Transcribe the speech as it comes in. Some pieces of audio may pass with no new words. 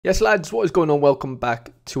Yes, lads, what is going on? Welcome back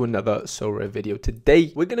to another Sorare video.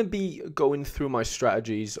 Today, we're going to be going through my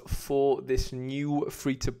strategies for this new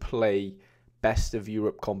free-to-play Best of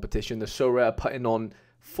Europe competition. The Sorare are putting on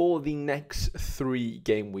for the next 3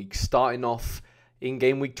 game weeks, starting off in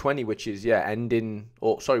game week 20, which is,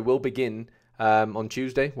 will begin on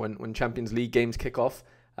Tuesday when Champions League games kick off.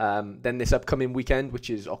 Then this upcoming weekend, which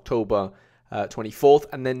is October 24th,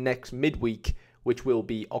 and then next midweek, which will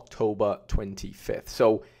be October 25th.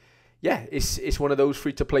 So, yeah, it's one of those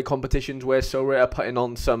free-to-play competitions where Sorare are putting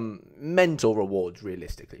on some mental rewards,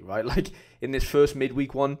 realistically, right? Like, in this first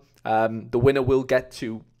midweek one, the winner will get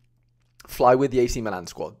to fly with the AC Milan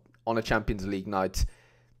squad on a Champions League night.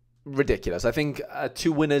 Ridiculous. I think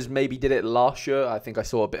 2 winners maybe did it last year. I think I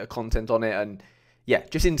saw a bit of content on it, and yeah,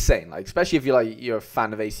 just insane. Like, especially if you're a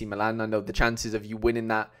fan of AC Milan. I know the chances of you winning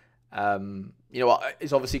that,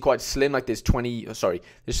 it's obviously quite slim. Like, there's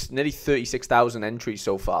nearly 36,000 entries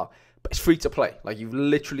so far, but it's free to play. Like, you've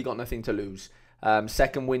literally got nothing to lose.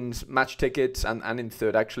 Second wins match tickets, and in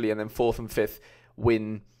third actually, and then fourth and fifth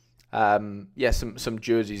win some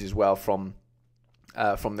jerseys as well from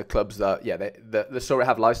the clubs that the Sorare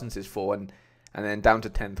have licenses for, and then down to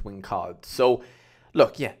 10th win cards. So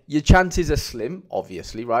look, yeah, your chances are slim,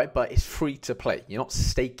 obviously, right? But it's free to play. You're not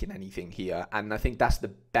staking anything here. And I think that's the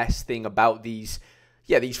best thing about these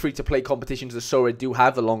free to play competitions the Sorare do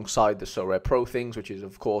have alongside the Sorare Pro things, which is,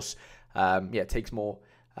 of course, it takes more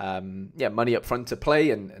money up front to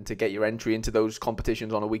play and to get your entry into those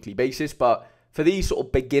competitions on a weekly basis. But for these sort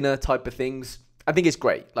of beginner type of things, I think it's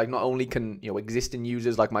great. Like, not only can, existing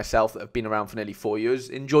users like myself that have been around for nearly 4 years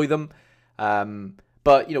enjoy them,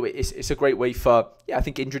 but, it's a great way for, I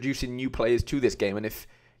think, introducing new players to this game. And if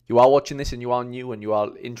you are watching this and you are new and you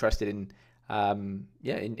are interested in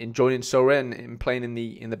joining Sorare and in playing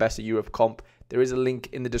in the Best of Europe comp, there is a link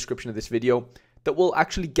in the description of this video that will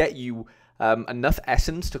actually get you enough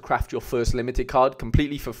essence to craft your first limited card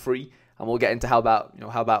completely for free. And we'll get into how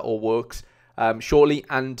that all works shortly.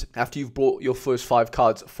 And after you've bought your first 5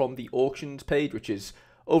 cards from the auctions page, which is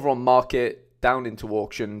over on market, down into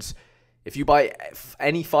auctions, if you buy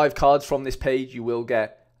any 5 cards from this page, you will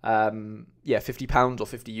get £50 or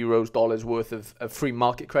 €50 dollars worth of free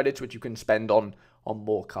market credits, which you can spend on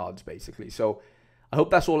more cards, basically. So I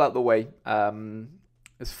hope that's all out the way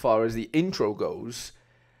as far as the intro goes.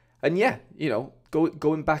 And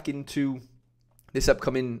going back into this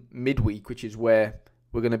upcoming midweek, which is where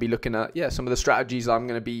we're going to be looking at some of the strategies I'm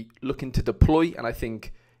going to be looking to deploy, and I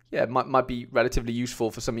think it might be relatively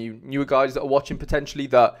useful for some of you newer guys that are watching potentially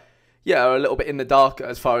that are a little bit in the dark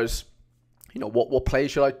as far as what players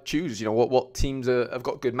should I choose, what teams have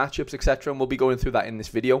got good matchups, etc. And we'll be going through that in this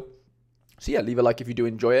video. So leave a like if you do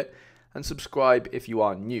enjoy it, and subscribe if you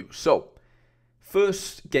are new. So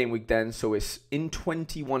first game week then, so it's in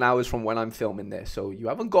 21 hours from when I'm filming this, so you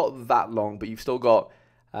haven't got that long, but you've still got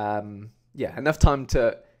enough time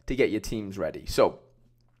to get your teams ready. So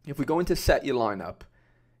if we go into set your lineup,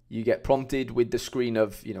 you get prompted with the screen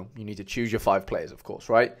of you need to choose your 5 players, of course,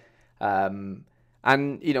 right?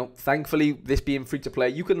 Thankfully, this being free to play,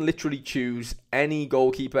 you can literally choose any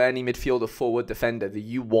goalkeeper, any midfielder, forward, defender that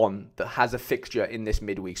you want that has a fixture in this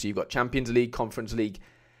midweek. So you've got Champions League, Conference League,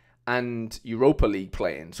 and Europa League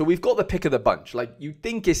playing. So we've got the pick of the bunch. Like, you'd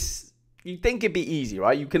think it'd be easy,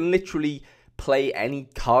 right? You can literally play any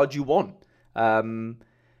card you want.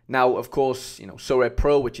 Now, of course, Sorare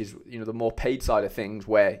Pro, which is the more paid side of things,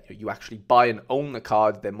 where you actually buy and own the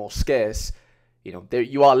cards, they're more scarce.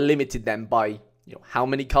 You are limited then by how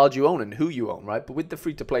many cards you own and who you own, right? But with the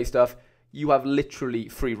free-to-play stuff, you have literally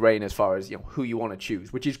free reign as far as who you want to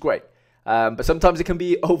choose, which is great. But sometimes it can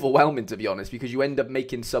be overwhelming, to be honest, because you end up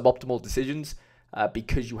making suboptimal decisions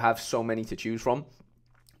because you have so many to choose from.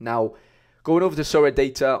 Now, going over to Sorare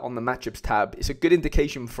data on the matchups tab, it's a good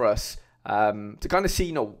indication for us to kind of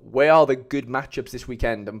see where are the good matchups this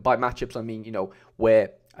weekend. And by matchups, I mean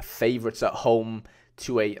where a favourite's at home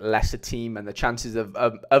to a lesser team, and the chances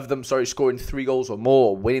of them scoring 3 goals or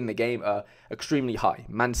more or winning the game are extremely high.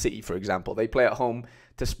 Man City, for example, they play at home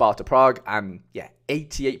to Sparta Prague, and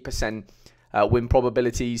 88% win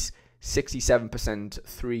probabilities, 67%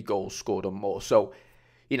 3 goals scored or more. So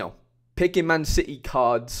picking Man City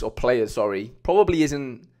cards or players, probably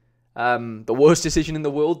isn't the worst decision in the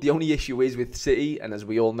world. The only issue is with City, and as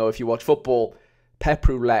we all know if you watch football, pep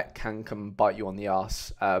roulette can come bite you on the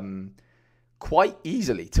arse quite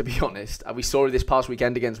easily, to be honest. We saw it this past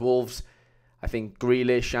weekend against Wolves. I think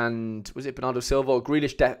Grealish and, was it Bernardo Silva?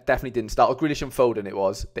 Grealish definitely didn't start. Or Grealish and Foden it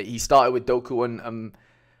was. He started with Doku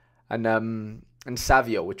and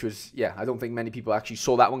Savio, which was, I don't think many people actually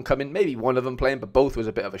saw that one coming. Maybe one of them playing, but both was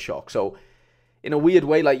a bit of a shock. So in a weird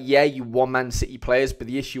way, like, yeah, you want Man City players, but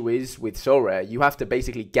the issue is with Sorare, you have to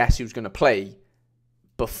basically guess who's going to play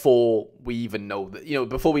before we even know that,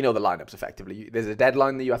 before we know the lineups effectively. There's a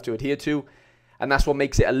deadline that you have to adhere to, and that's what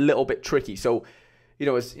makes it a little bit tricky. So,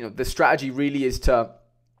 the strategy really is to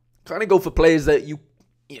kind of go for players that you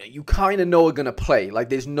kind of know are going to play. Like,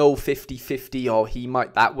 there's no 50-50, or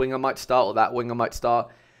that winger might start, or that winger might start.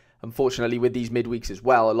 Unfortunately, with these midweeks as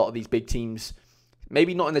well, a lot of these big teams,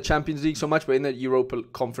 maybe not in the Champions League so much, but in the Europa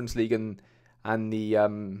Conference League and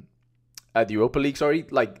the Europa League, sorry,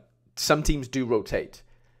 like, some teams do rotate.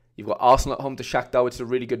 You've got Arsenal at home to Shakhtar, which is a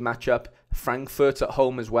really good matchup. Frankfurt at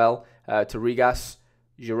home as well to Rigas.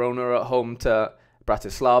 Girona at home to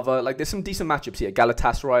Bratislava. Like, there's some decent matchups here.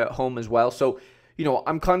 Galatasaray at home as well. So,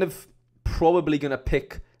 I'm kind of probably going to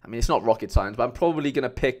pick, I mean, it's not rocket science, but I'm probably going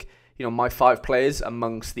to pick, my 5 players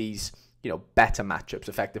amongst these, better matchups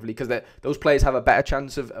effectively, because those players have a better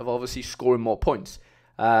chance of obviously scoring more points.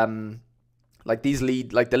 Like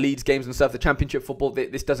the Leeds games and stuff, the Championship football,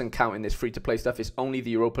 this doesn't count in this free-to-play stuff. It's only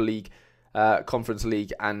the Europa League, Conference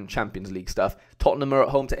League, and Champions League stuff. Tottenham are at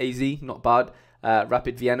home to AZ, not bad.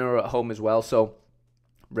 Rapid Vienna are at home as well. So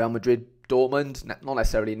Real Madrid, Dortmund, not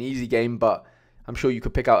necessarily an easy game, but I'm sure you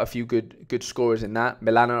could pick out a few good scorers in that.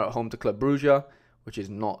 Milan are at home to Club Brugge, which is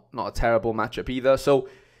not a terrible matchup either. So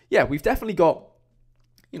yeah, we've definitely got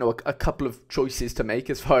a couple of choices to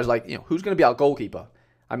make as far as who's going to be our goalkeeper.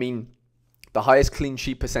 I mean, the highest clean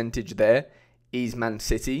sheet percentage there is Man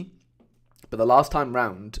City. But the last time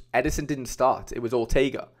round, Edison didn't start. It was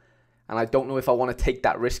Ortega. And I don't know if I want to take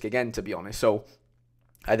that risk again, to be honest. So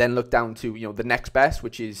I then look down to, the next best,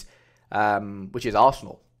 which is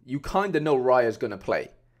Arsenal. You kind of know Raya's going to play.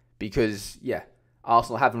 Because, yeah,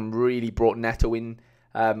 Arsenal haven't really brought Neto in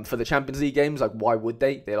for the Champions League games. Like, why would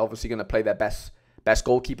they? They're obviously going to play their best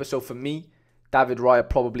goalkeeper. So for me, David Raya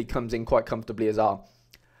probably comes in quite comfortably as our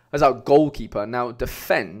goalkeeper. Now,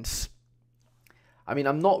 defence, I mean,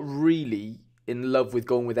 I'm not really in love with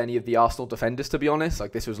going with any of the Arsenal defenders, to be honest.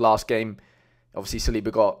 Like, this was last game. Obviously,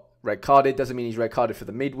 Saliba got red carded. Doesn't mean he's red carded for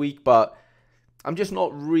the midweek, but I'm just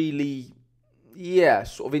not really,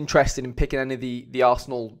 sort of interested in picking any of the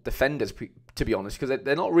Arsenal defenders, to be honest, because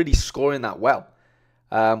they're not really scoring that well.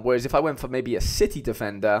 Whereas if I went for maybe a City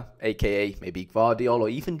defender, a.k.a. maybe Gvardiol or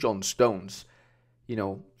even John Stones,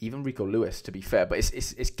 even Rico Lewis, to be fair, but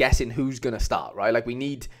it's guessing who's going to start, right? Like, we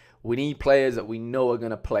need players that we know are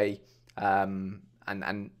going to play, and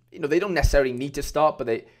they don't necessarily need to start,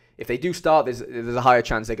 but if they do start, there's a higher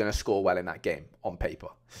chance they're going to score well in that game on paper.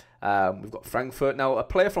 We've got Frankfurt now. A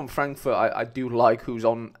player from Frankfurt I do like, who's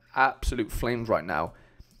on absolute flames right now,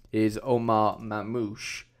 is Omar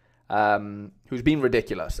Mamouche, who's been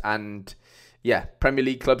ridiculous. And yeah, Premier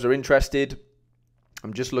League clubs are interested.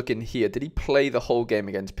 I'm just looking here. Did he play the whole game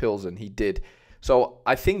against Pilsen? He did. So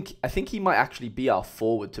I think he might actually be our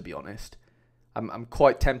forward, to be honest. I'm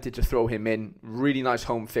quite tempted to throw him in. Really nice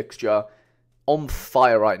home fixture. On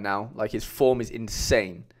fire right now. Like, his form is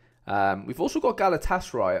insane. We've also got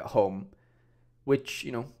Galatasaray at home, which,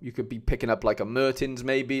 you could be picking up like a Mertens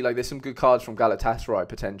maybe. Like, there's some good cards from Galatasaray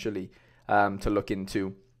potentially to look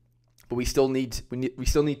into. But we still need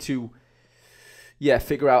to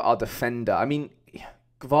figure out our defender. I mean,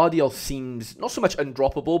 Gvardiol seems not so much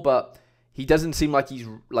undroppable, but he doesn't seem like he's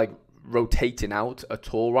like rotating out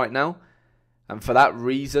at all right now. And for that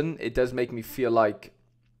reason, it does make me feel like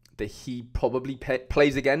that he probably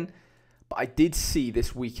plays again. But I did see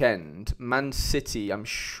this weekend, Man City, I'm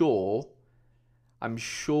sure Ake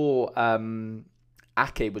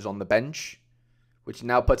was on the bench, which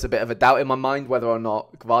now puts a bit of a doubt in my mind whether or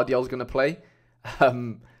not Gvardiol's going to play.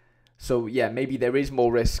 So yeah, maybe there is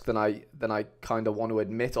more risk than I kind of want to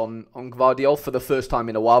admit on Gvardiol for the first time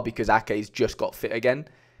in a while, because Ake's just got fit again.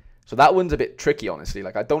 So that one's a bit tricky, honestly.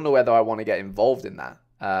 Like, I don't know whether I want to get involved in that.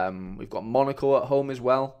 We've got Monaco at home as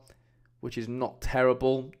well, which is not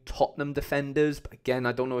terrible. Tottenham defenders, but again,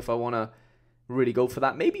 I don't know if I want to really go for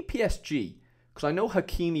that. Maybe PSG, because I know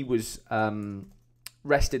Hakimi was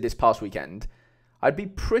rested this past weekend. I'd be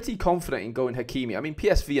pretty confident in going Hakimi. I mean,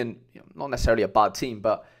 PSV, and not necessarily a bad team,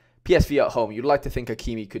 but PSV at home, you'd like to think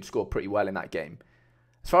Hakimi could score pretty well in that game.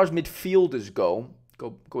 As far as midfielders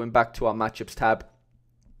going back to our matchups tab,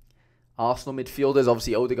 Arsenal midfielders,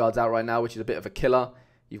 obviously Odegaard's out right now, which is a bit of a killer.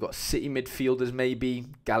 You've got City midfielders maybe,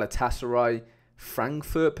 Galatasaray,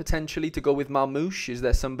 Frankfurt potentially to go with Marmouche. Is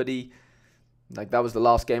there somebody, like, that was the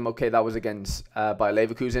last game, okay, that was against Bayer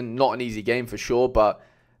Leverkusen. Not an easy game for sure, but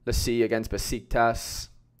let's see, against Besiktas.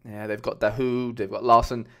 Yeah, they've got Dahoud, they've got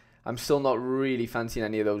Larson. I'm still not really fancying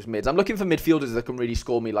any of those mids. I'm looking for midfielders that can really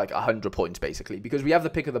score me like 100 points, basically, because we have the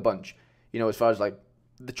pick of the bunch, as far as like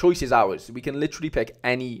the choice is ours. We can literally pick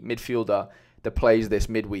any midfielder that plays this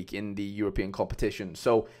midweek in the European competition.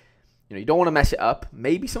 So, you don't want to mess it up.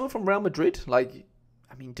 Maybe someone from Real Madrid. Like,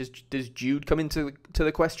 I mean, does Jude come into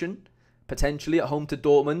the question? Potentially at home to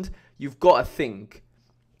Dortmund. You've got to think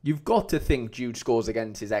Jude scores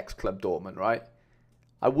against his ex-club Dortmund, right?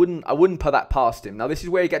 I wouldn't put that past him. Now, this is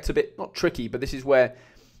where it gets a bit, not tricky, but this is where,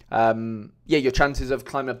 your chances of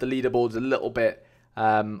climbing up the leaderboards a little bit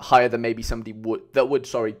higher than maybe somebody would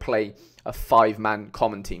play a 5-man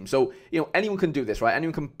common team. So, anyone can do this, right?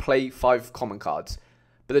 Anyone can play 5 common cards.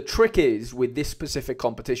 But the trick is, with this specific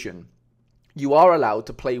competition, you are allowed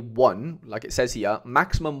to play one, like it says here,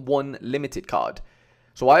 maximum 1 limited card.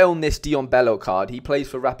 So I own this Dion Bello card. He plays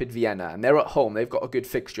for Rapid Vienna, and they're at home. They've got a good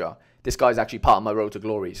fixture. This guy's actually part of my road to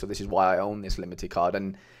glory, so this is why I own this limited card.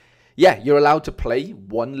 And yeah, you're allowed to play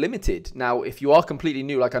 1 limited. Now, if you are completely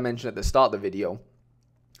new, like I mentioned at the start of the video,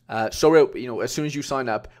 Sorare, as soon as you sign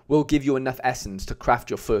up, we'll give you enough essence to craft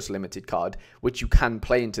your first limited card, which you can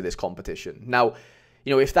play into this competition. Now,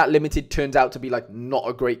 if that limited turns out to be like not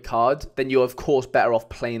a great card, then you're of course better off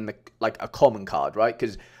playing a common card, right?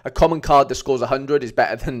 Because a common card that scores 100 is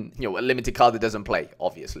better than a limited card that doesn't play,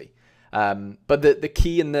 obviously. But the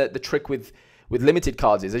key and the trick with limited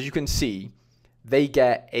cards is, as you can see, they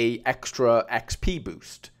get a extra XP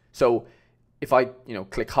boost. So if I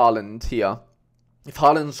click Haaland here, if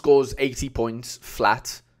Haaland scores 80 points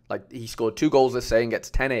flat, like he scored 2 goals, let's say, and gets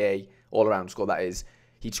 10 AA all around score, that is,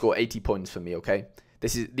 he'd score 80 points for me, okay?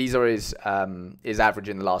 These are his average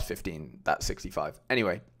in the last 15. That's 65.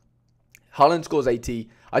 Anyway, Haaland scores 80.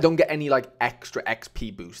 I don't get any extra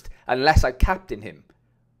XP boost unless I captain him,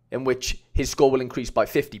 in which his score will increase by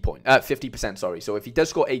 50%. Sorry. So if he does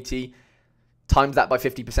score 80, times that by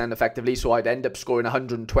 50% effectively. So I'd end up scoring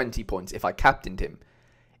 120 points if I captained him.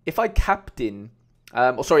 If I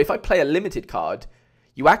if I play a limited card,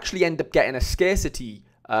 you actually end up getting a scarcity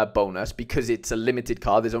bonus because it's a limited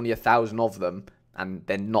card. There's only 1,000 of them. And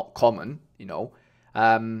they're not common, you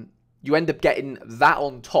end up getting that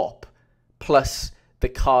on top, plus the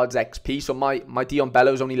card's XP. So my Dion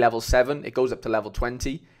Bello is only level 7. It goes up to level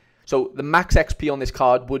 20. So the max XP on this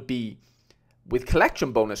card would be, with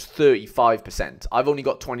collection bonus, 35%. I've only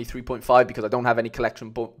got 23.5 because I don't have any collection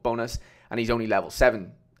bonus, and he's only level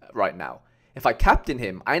 7 right now. If I captain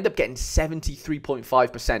him, I end up getting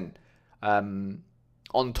 73.5%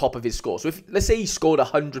 on top of his score. So let's say he scored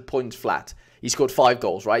 100 points flat. He scored 5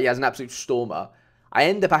 goals, right? He has an absolute stormer. I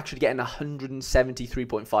end up actually getting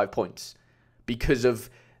 173.5 points because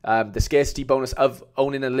of the scarcity bonus of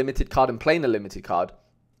owning a limited card and playing a limited card.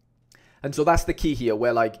 And so that's the key here,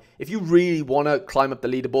 where if you really want to climb up the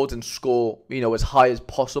leaderboards and score, as high as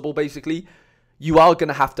possible, basically, you are going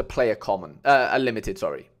to have to play a limited,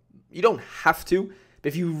 sorry. You don't have to, but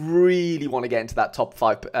if you really want to get into that top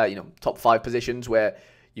 5 positions where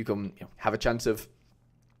you can have a chance of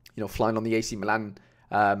flying on the AC Milan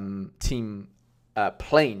team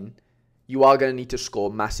plane, you are going to need to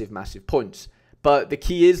score massive points. But the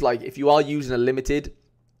key is, if you are using a limited,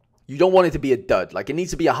 you don't want it to be a dud. It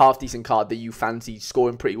needs to be a half-decent card that you fancy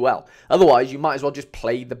scoring pretty well. Otherwise, you might as well just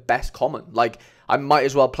play the best common. I might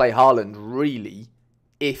as well play Haaland, really,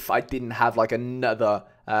 if I didn't have, another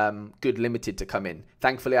good limited to come in.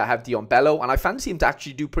 Thankfully, I have Dion Bello, and I fancy him to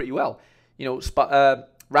actually do pretty well.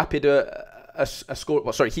 Rapid...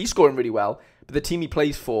 he's scoring really well, but the team he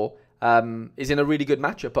plays for is in a really good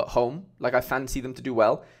matchup at home. I fancy them to do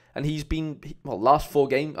well, and he's been last 5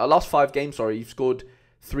 games. Sorry, he's scored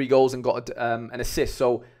 3 goals and got an assist.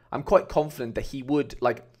 So I'm quite confident that he would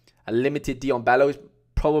a limited Dion Bello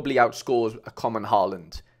probably outscores a common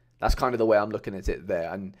Haaland. That's kind of the way I'm looking at it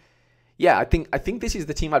there, and yeah, I think this is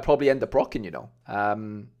the team I'd probably end up rocking.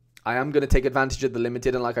 I am going to take advantage of the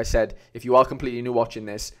limited, and like I said, if you are completely new watching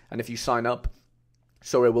this, and if you sign up,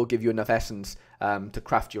 Sorare will give you enough essence to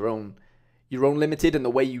craft your own limited, and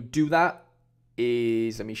the way you do that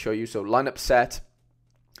is, let me show you. So lineup set,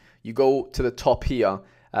 you go to the top here,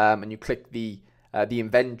 and you click the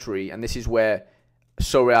inventory, and this is where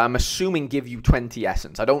Sorare, I'm assuming, give you 20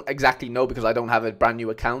 essence. I don't exactly know because I don't have a brand new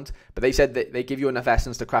account, but they said that they give you enough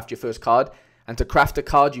essence to craft your first card. And to craft a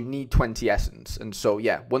card, you need 20 essence. And so,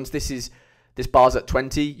 yeah, once this bar's at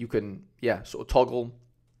 20, you can, sort of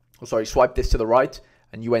swipe this to the right,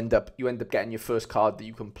 and you end up getting your first card that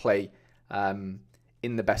you can play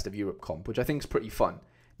in the Best of Europe comp, which I think is pretty fun.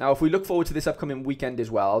 Now, if we look forward to this upcoming weekend as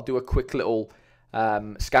well, I'll do a quick little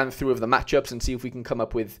scan through of the matchups and see if we can come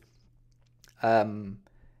up with, a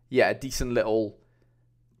decent little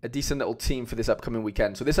a decent little team for this upcoming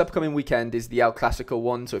weekend. So this upcoming weekend is the El Clasico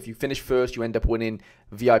one. So if you finish first, you end up winning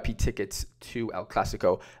VIP tickets to El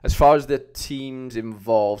Clasico. As far as the teams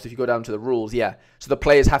involved, if you go down to the rules, yeah. So the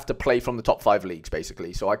players have to play from the top 5 leagues,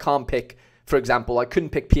 basically. So I can't pick, for example, I couldn't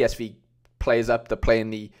pick PSV players up to play in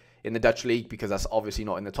the Dutch league because that's obviously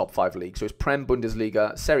not in the top 5 leagues. So it's Prem,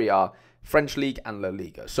 Bundesliga, Serie A, French league, and La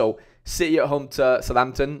Liga. So City at home to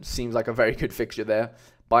Southampton seems like a very good fixture there.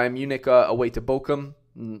 Bayern Munich away to Bochum.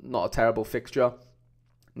 Not a terrible fixture.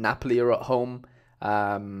 Napoli are at home.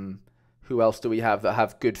 Who else do we have that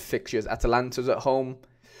have good fixtures? Atalanta's at home.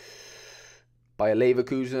 Bayer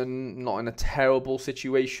Leverkusen, not in a terrible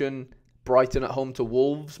situation. Brighton at home to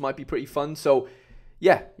Wolves might be pretty fun. So,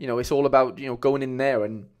 yeah, it's all about, going in there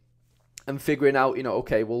and figuring out,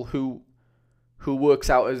 okay, well, who works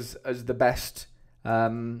out as the best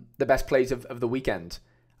plays of the weekend.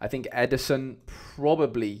 I think Ederson,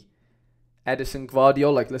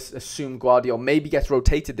 Guardiola, like let's assume Guardiola maybe gets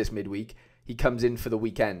rotated this midweek. He comes in for the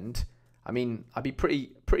weekend. I mean, I'd be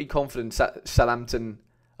pretty confident Southampton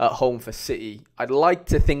at home for City. I'd like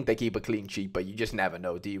to think they keep a clean sheet, but you just never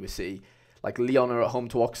know, do you, with City? Like Lyon are at home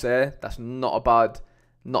to Auxerre. That's not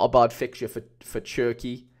a bad fixture for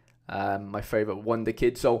Turkey, my favourite wonder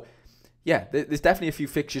kid. So yeah, there's definitely a few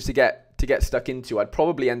fixtures to get stuck into. I'd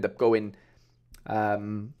probably end up going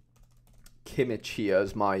Kimmich here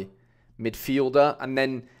as my midfielder, and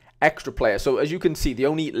then extra player. So as you can see, the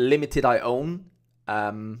only limited I own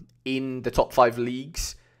in the top 5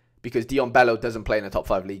 leagues, because Dion Bello doesn't play in the top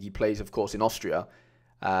 5 league. He plays, of course, in Austria.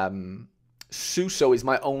 Suso is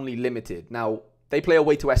my only limited. Now, they play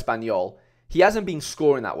away to Espanyol. He hasn't been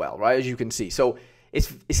scoring that well, right, as you can see. So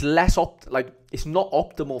it's it's not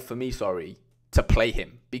optimal for me, to play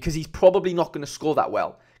him, because he's probably not going to score that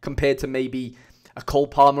well compared to maybe a Cole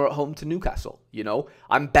Palmer at home to Newcastle.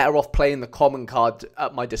 I'm better off playing the common card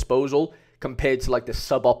at my disposal compared to like the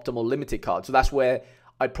suboptimal limited card. So that's where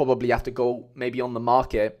I'd probably have to go maybe on the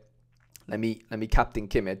market. Let me captain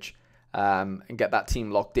Kimmich and get that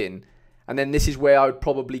team locked in. And then this is where I would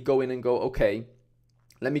probably go in and go, okay,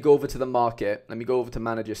 let me go over to the market. Let me go over to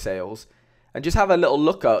manager sales and just have a little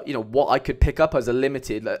look at, what I could pick up as a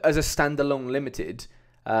limited, as a standalone limited.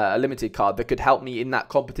 A limited card that could help me in that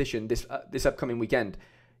competition this upcoming weekend.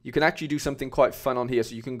 You can actually do something quite fun on here.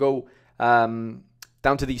 So you can go down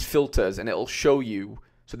to these filters and it'll show you.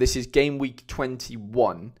 So this is game week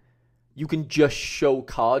 21. You can just show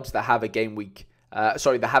cards that have a game week.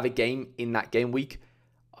 That have a game in that game week.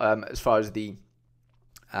 As far as the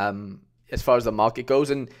market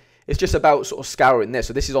goes, and it's just about sort of scouring this.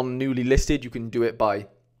 So this is on newly listed. You can do it by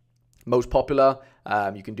most popular.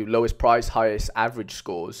 You can do lowest price, highest average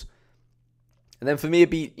scores. And then for me,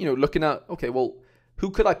 it'd be, looking at, okay, well,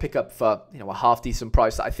 who could I pick up for, a half decent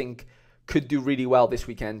price that I think could do really well this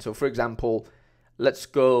weekend? So for example, let's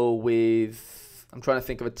go with, I'm trying to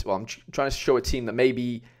think of it. Well, I'm trying to show a team that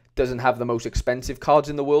maybe doesn't have the most expensive cards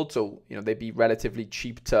in the world. So, they'd be relatively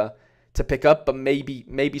cheap to pick up, but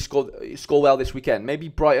maybe score well this weekend. Maybe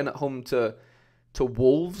Brighton at home to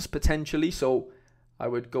Wolves potentially. So I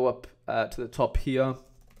would go up to the top here,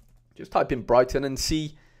 just type in Brighton and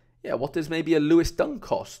see, what does maybe a Lewis Dunk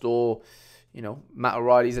cost? Or, Matt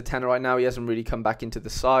O'Reilly's a tenner right now. He hasn't really come back into the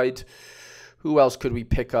side. Who else could we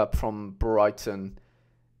pick up from Brighton?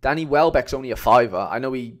 Danny Welbeck's only a £5. I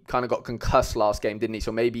know he kind of got concussed last game, didn't he?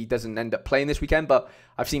 So maybe he doesn't end up playing this weekend, but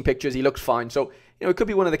I've seen pictures. He looks fine. So, it could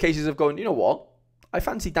be one of the cases of going, you know what? I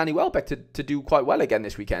fancy Danny Welbeck to do quite well again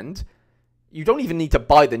this weekend. You don't even need to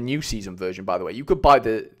buy the new season version, by the way. You could buy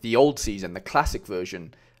the old season, the classic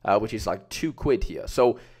version, which is like £2 here.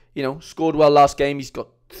 So, scored well last game. He's got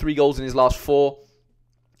 3 goals in his last 4.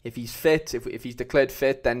 If he's fit, if he's declared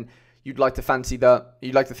fit, then you'd like to think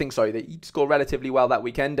that he'd score relatively well that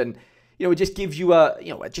weekend. And, it just gives you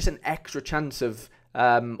just an extra chance of,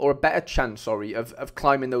 or a better chance, of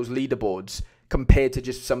climbing those leaderboards compared to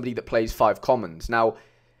just somebody that plays 5 commons. Now,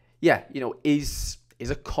 is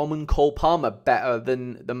a common Cole Palmer better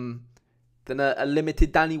than a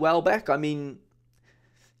limited Danny Welbeck? I mean,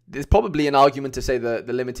 there's probably an argument to say the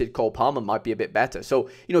limited Cole Palmer might be a bit better. So,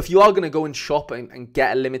 if you are going to go and shop and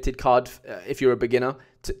get a limited card, if you're a beginner,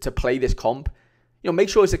 to play this comp, make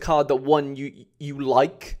sure it's a card that, one, you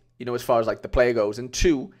like, as far as like the player goes, and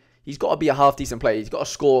 2, he's got to be a half decent player. He's got to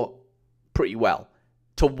score pretty well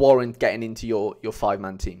to warrant getting into your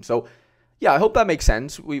 5-man team. So, yeah, I hope that makes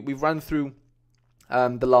sense. We've run through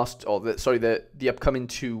the upcoming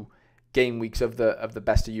 2 game weeks of the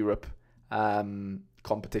Best of Europe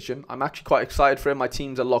competition. I'm actually quite excited for it. My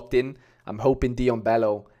teams are locked in. I'm hoping Dion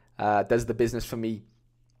Bello does the business for me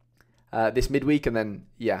this midweek, and then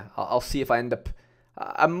I'll see if I end up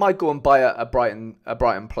I might go and buy a Brighton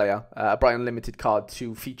player, a Brighton limited card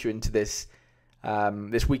to feature into this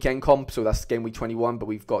this weekend comp. So that's game week 21, but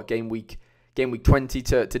we've got game week 20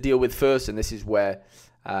 to deal with first, and this is where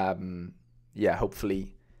yeah,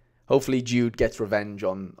 hopefully Jude gets revenge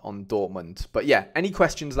on Dortmund. But yeah, any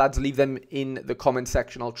questions, lads, leave them in the comment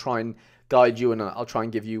section. I'll try and guide you, and I'll try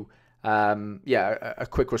and give you yeah, a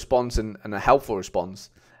quick response and a helpful response.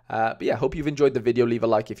 But yeah, hope you've enjoyed the video. Leave a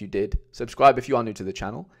like if you did. Subscribe if you are new to the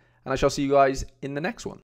channel. And I shall see you guys in the next one.